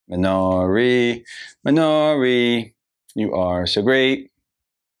Minari, Minari, you are so great.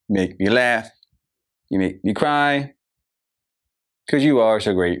 Make me laugh. You make me cry. 'Cause you are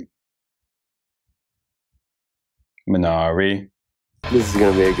so great. Minari. This is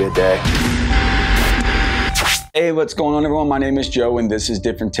gonna be a good day. Hey, what's going on everyone? My name is Joe and this is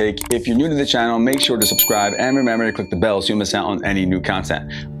Different Take. If you're new to the channel, make sure to subscribe and remember to click the bell so you miss out on any new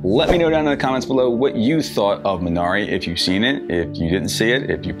content. Let me know down in the comments below what you thought of Minari, if you've seen it, if you didn't see it,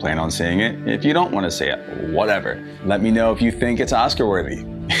 if you plan on seeing it, if you don't want to see it, whatever. Let me know if you think it's Oscar worthy.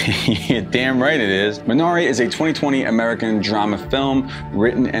 You're damn right it is. Minari is a 2020 American drama film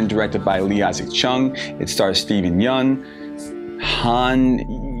written and directed by Lee Isaac Chung. It stars Steven Yeun,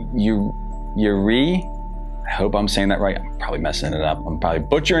 Han Yuri. I hope I'm saying that right. I'm probably messing it up. I'm probably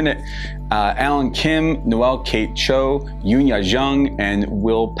butchering it. Alan Kim, Noel Kate Cho, Yoon Ya Jung, and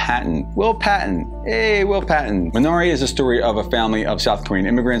Will Patton. Will Patton. Hey, Will Patton. Minari is a story of a family of South Korean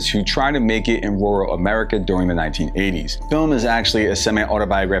immigrants who try to make it in rural America during the 1980s. The film is actually a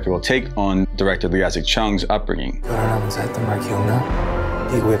semi-autobiographical take on director Lee Isaac Chung's upbringing. 결혼하면서 했던 말 기억나?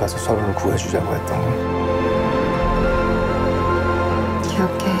 미국에 가서 서로를 구해주자고 했던 거.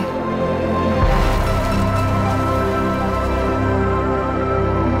 기억해.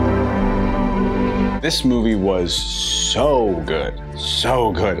 This movie was so good,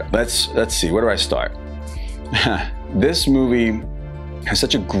 so good. Let's see, where do I start? This movie has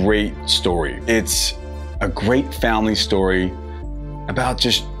such a great story. It's a great family story about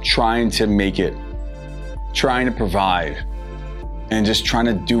just trying to make it, trying to provide, and just trying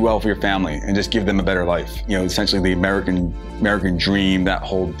to do well for your family and just give them a better life. You know, essentially the American dream, that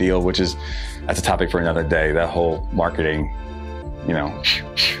whole deal, that's a topic for another day, that whole marketing. You know,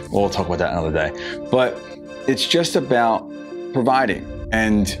 we'll talk about that another day. But it's just about providing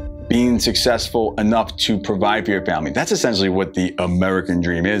and being successful enough to provide for your family. That's essentially what the American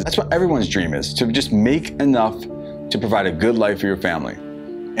dream is. That's what everyone's dream is, to just make enough to provide a good life for your family.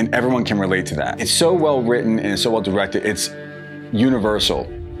 And everyone can relate to that. It's so well written and it's so well directed. It's universal.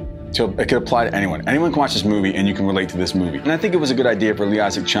 So it could apply to anyone. Anyone can watch this movie and you can relate to this movie. And I think it was a good idea for Lee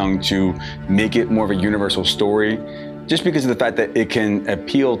Isaac Chung to make it more of a universal story, just because of the fact that it can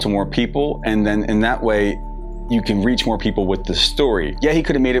appeal to more people, and then in that way, you can reach more people with the story. Yeah, he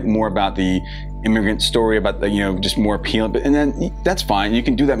could have made it more about the immigrant story, about the, you know, just more appealing, and then that's fine. You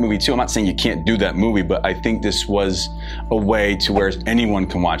can do that movie too. I'm not saying you can't do that movie, but I think this was a way to where anyone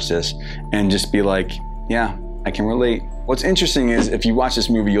can watch this and just be like, yeah, I can relate. What's interesting is if you watch this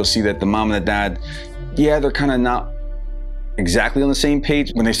movie, you'll see that the mom and the dad, yeah, they're kind of not exactly on the same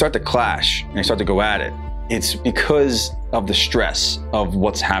page. When they start to clash and they start to go at it, it's because of the stress of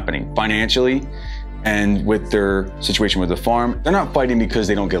what's happening financially and with their situation with the farm. They're not fighting because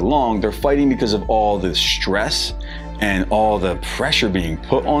they don't get along. They're fighting because of all the stress and all the pressure being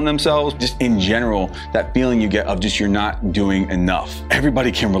put on themselves. Just in general, that feeling you get of just you're not doing enough.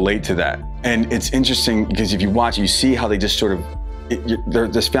 Everybody can relate to that. And it's interesting because if you watch, you see how they just sort of,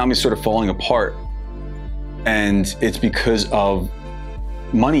 this family's sort of falling apart. And it's because of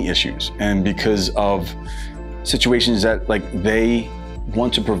money issues and because of situations that like they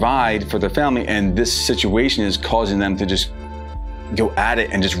want to provide for their family, and this situation is causing them to just go at it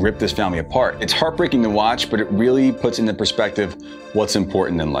and just rip this family apart. It's heartbreaking to watch, but it really puts into perspective what's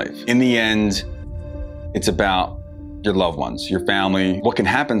important in life. In the end, it's about your loved ones, your family. What can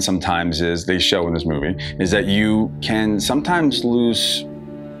happen sometimes is, they show in this movie, is that you can sometimes lose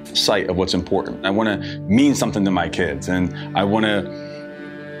sight of what's important. I want to mean something to my kids, and I want to,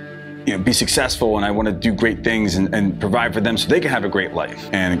 you know, be successful, and I want to do great things and provide for them so they can have a great life.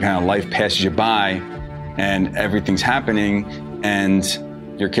 And kind of life passes you by and everything's happening and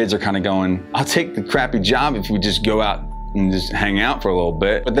your kids are kind of going, I'll take the crappy job if we just go out and just hang out for a little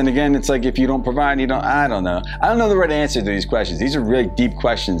bit. But then again, it's like if you don't provide, I don't know. I don't know the right answer to these questions. These are really deep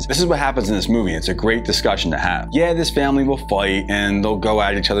questions. This is what happens in this movie. It's a great discussion to have. Yeah, this family will fight and they'll go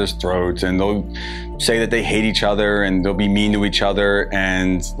at each other's throats and they'll say that they hate each other and they'll be mean to each other,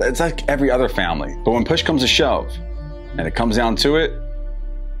 and it's like every other family. But when push comes to shove and it comes down to it,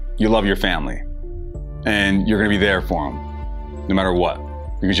 you love your family and you're gonna be there for them no matter what,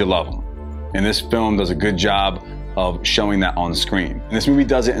 because you love them. And this film does a good job of showing that on screen. And this movie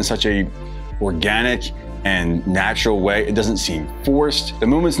does it in such a organic and natural way. It doesn't seem forced. The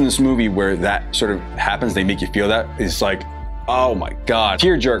moments in this movie where that sort of happens, they make you feel that, is like, oh my God,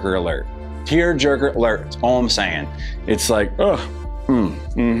 tearjerker alert. Tearjerker alert, that's all I'm saying. It's like, oh,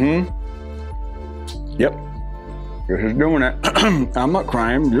 yep. This is doing it. I'm not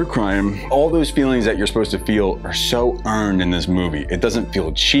crying, you're crying. All those feelings that you're supposed to feel are so earned in this movie. It doesn't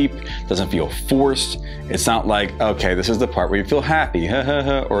feel cheap, doesn't feel forced. It's not like, okay, this is the part where you feel happy,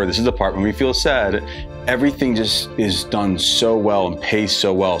 or this is the part when we feel sad. Everything just is done so well and paced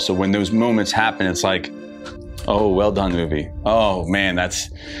so well. So when those moments happen, it's like, oh, well done, movie. Oh man, that's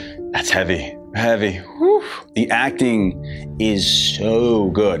heavy, heavy. Whew. The acting is so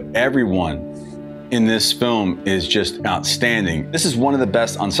good. Everyone in this film is just outstanding. This is one of the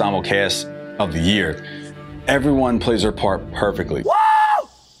best ensemble casts of the year. Everyone plays their part perfectly.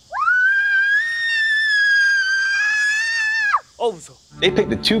 They picked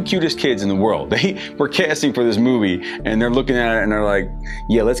the two cutest kids in the world. They were casting for this movie and they're looking at it and they're like,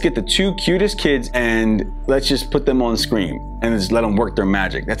 yeah, let's get the two cutest kids and let's just put them on screen and just let them work their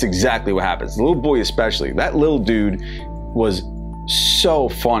magic. That's exactly what happens. The little boy especially. That little dude was so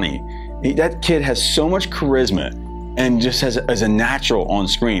funny. That kid has so much charisma and just as a natural on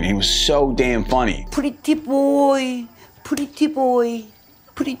screen. He was so damn funny. Pretty boy, pretty boy,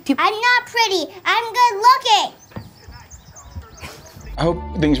 pretty. I'm not pretty, I'm good looking. I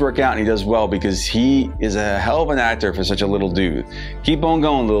hope things work out and he does well because he is a hell of an actor for such a little dude. Keep on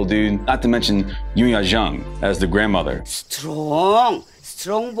going, little dude. Not to mention Yoon Jung as the grandmother. Strong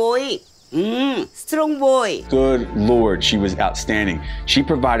boy. Strong boy. Good Lord, she was outstanding. She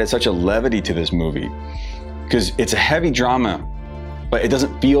provided such a levity to this movie because it's a heavy drama, but it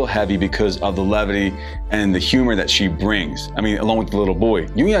doesn't feel heavy because of the levity and the humor that she brings. I mean, along with the little boy.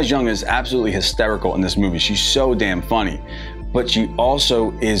 Yoon Jung is absolutely hysterical in this movie. She's so damn funny, but she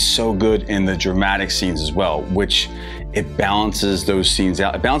also is so good in the dramatic scenes as well, which it balances those scenes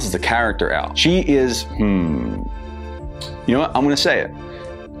out. It balances the character out. She is, you know what, I'm gonna say it.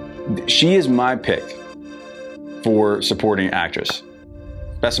 She is my pick for supporting actress.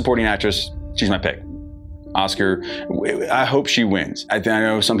 Best supporting actress, she's my pick. Oscar, I hope she wins. I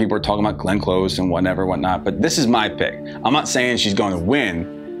know some people are talking about Glenn Close and whatnot, but this is my pick. I'm not saying she's going to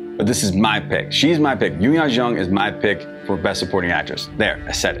win, but this is my pick. She's my pick. Yoon Jung is my pick for Best Supporting Actress. There,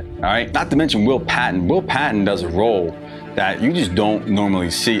 I said it, all right? Not to mention Will Patton. Will Patton does a role that you just don't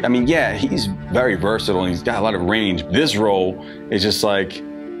normally see. I mean, yeah, he's very versatile and he's got a lot of range. This role is just like,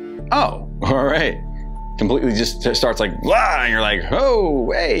 oh, all right. Completely just starts like, blah, and you're like,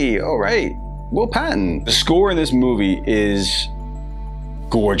 oh, hey, all right. Will Patton. The score in this movie is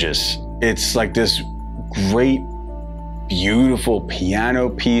gorgeous. It's like this great, beautiful piano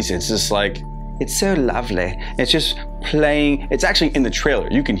piece. It's just like, it's so lovely. It's just playing. It's actually in the trailer.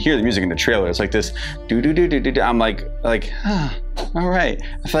 You can hear the music in the trailer. It's like this, do-do-do-do-do-do. I'm like, all right.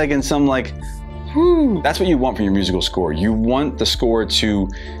 I feel like in some like, whew. That's what you want from your musical score. You want the score to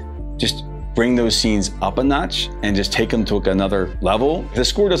just bring those scenes up a notch and just take them to another level. If the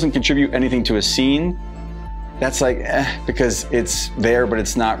score doesn't contribute anything to a scene, that's like, because it's there, but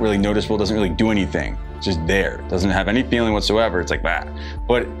it's not really noticeable, doesn't really do anything. It's just there, doesn't have any feeling whatsoever. It's like that.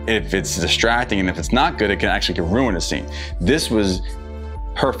 But if it's distracting and if it's not good, it can actually ruin a scene. This was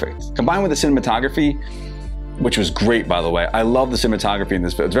perfect. Combined with the cinematography, which was great, by the way. I love the cinematography in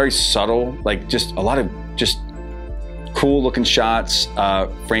this film. It's very subtle, like just a lot of just cool looking shots,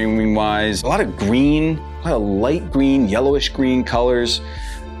 framing wise, a lot of green, a lot of light green, yellowish green colors,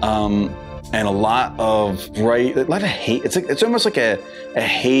 and a lot of bright, a lot of haze. It's almost like a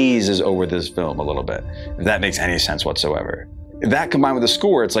haze is over this film a little bit, if that makes any sense whatsoever. That combined with the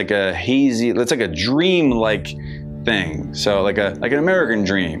score, it's like a hazy, it's like a dream-like thing. So like an American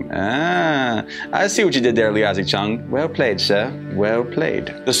dream. Ah, I see what you did there, Liazi Chung. Well played, sir. Well played.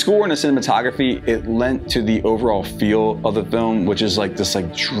 The score and the cinematography, it lent to the overall feel of the film, which is like this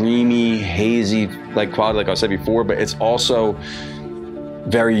like dreamy, hazy like quality, like I said before, but it's also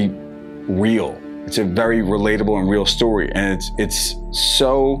very real. It's a very relatable and real story, and it's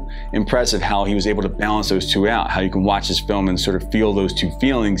so impressive how he was able to balance those two out, how you can watch this film and sort of feel those two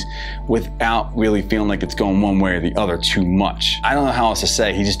feelings without really feeling like it's going one way or the other too much. I don't know how else to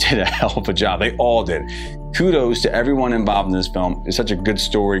say, he just did a hell of a job. They all did. Kudos to everyone involved in this film. It's such a good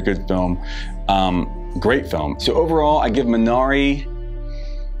story, good film, great film. So overall, I give Minari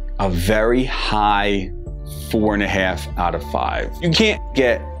a very high 4.5 out of 5. You can't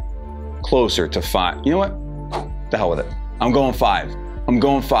get closer to 5. You know what? The hell with it. I'm going 5. I'm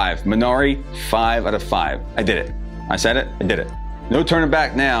going 5. Minari, 5 out of 5. I did it. I said it. I did it. No turning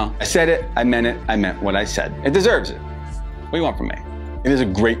back now. I said it. I meant it. I meant what I said. It deserves it. What do you want from me? It is a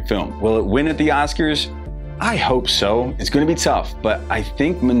great film. Will it win at the Oscars? I hope so. It's going to be tough, but I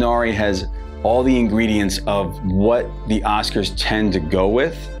think Minari has all the ingredients of what the Oscars tend to go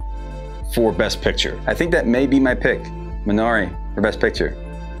with for Best Picture. I think that may be my pick. Minari for Best Picture.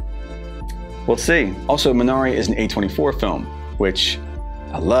 we'll see. Also, Minari is an A24 film, which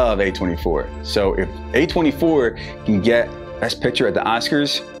I love A24. So if A24 can get Best Picture at the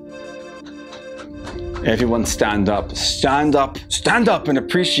Oscars, everyone stand up, stand up, stand up and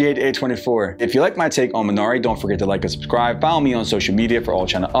appreciate A24. If you like my take on Minari, don't forget to like and subscribe. Follow me on social media for all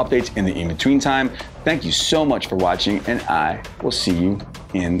channel updates in the in-between time. Thank you so much for watching, and I will see you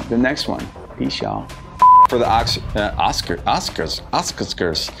in the next one. Peace, y'all. For the Oscars.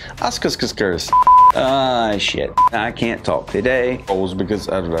 Shit. I can't talk today. Oh, because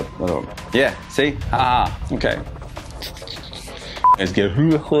I don't know. Yeah, see? Okay. Let's get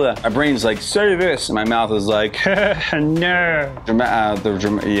my brain's like, say this, and my mouth is like, no.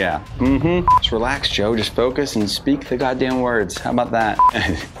 Yeah. Just relax, Joe. Just focus and speak the goddamn words. How about that?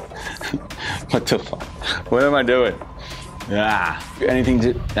 What the fuck? What am I doing? Anything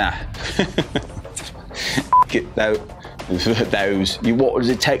to get those. You wanted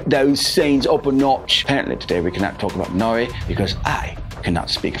to take those scenes up a notch. Apparently today we cannot talk about Minari because I cannot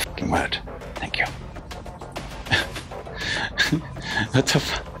speak a fucking word. Thank you. What the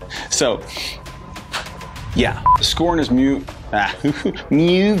fuck? So, yeah, the score in this movie.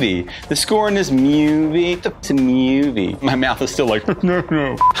 The score in this movie. It's a movie. My mouth is still like, no.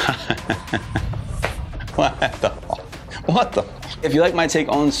 What the fuck? What the fuck? If you like my take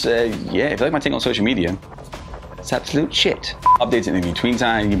on, if you like my take on social media, it's absolute shit. Updates in the between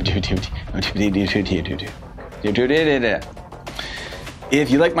time. If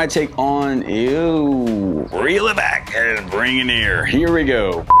you like my take on, reel it back and bring it near. Here we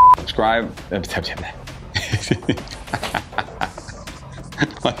go. Subscribe.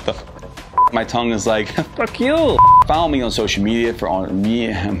 What the? My tongue is like, fuck you. Follow me on social media for all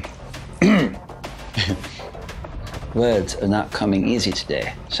me. Words are not coming easy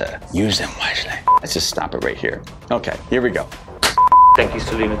today, so use them wisely. Let's just stop it right here. Okay, here we go. Thank you,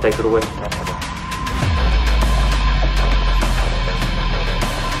 Selena. Take it away.